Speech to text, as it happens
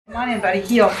Come on in, buddy.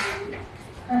 Heel.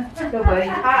 Go, buddy.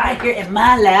 Hi. You're in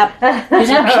my lap. You're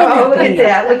not Oh, look at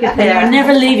that. Look at that. You're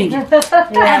never leaving it.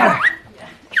 Yeah.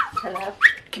 Hello.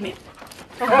 Come here.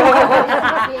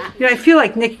 You know, I feel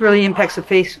like Nick really impacts the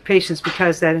patients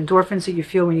because that endorphins that you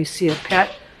feel when you see a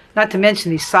pet, not to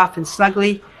mention he's soft and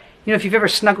snuggly. You know, if you've ever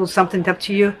snuggled something up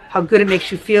to you, how good it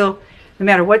makes you feel, no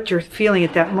matter what you're feeling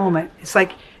at that moment. It's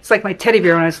like my teddy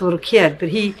bear when I was a little kid,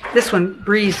 but this one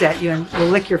breathes at you and will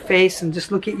lick your face and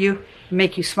just look at you and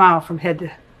make you smile from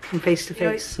face to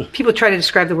face. People try to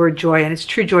describe the word joy, and it's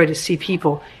true joy to see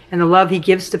people and the love he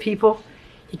gives to people.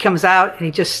 He comes out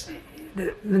and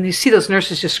when you see those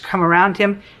nurses just come around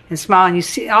him and smile, and you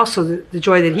see also the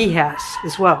joy that he has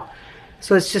as well.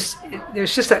 So it's just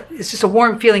a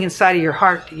warm feeling inside of your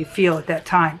heart that you feel at that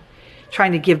time,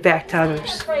 trying to give back to others.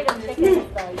 I'm afraid of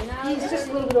chickens, though, you know? He's just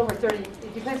a little bit over 30.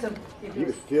 It depends on if He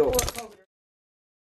was still